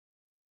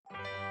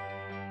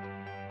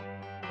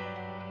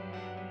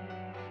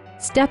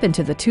Step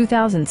into the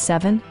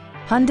 2007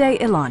 Hyundai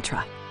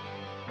Elantra.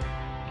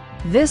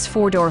 This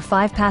four-door,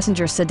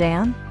 five-passenger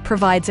sedan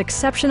provides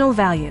exceptional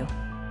value.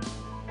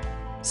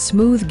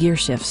 Smooth gear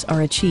shifts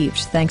are achieved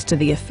thanks to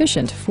the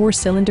efficient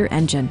four-cylinder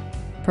engine,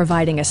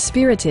 providing a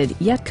spirited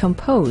yet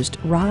composed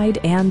ride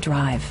and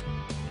drive.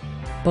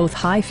 Both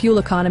high fuel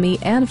economy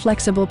and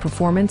flexible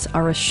performance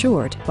are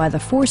assured by the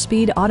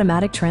four-speed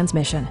automatic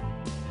transmission.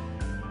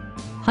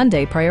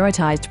 Hyundai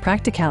prioritized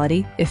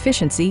practicality,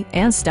 efficiency,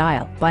 and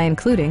style by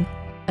including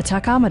a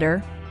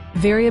tachometer,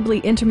 variably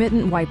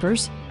intermittent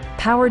wipers,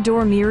 power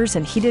door mirrors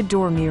and heated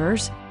door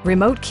mirrors,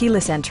 remote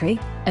keyless entry,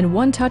 and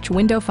one-touch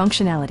window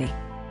functionality.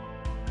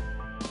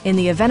 In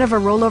the event of a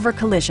rollover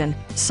collision,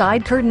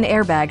 side curtain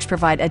airbags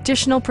provide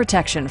additional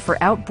protection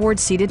for outboard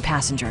seated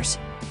passengers.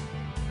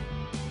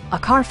 A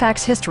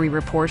Carfax history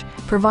report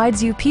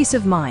provides you peace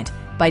of mind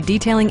by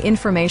detailing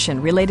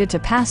information related to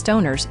past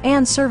owners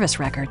and service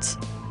records.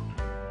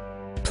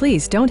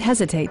 Please don't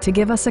hesitate to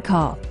give us a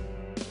call.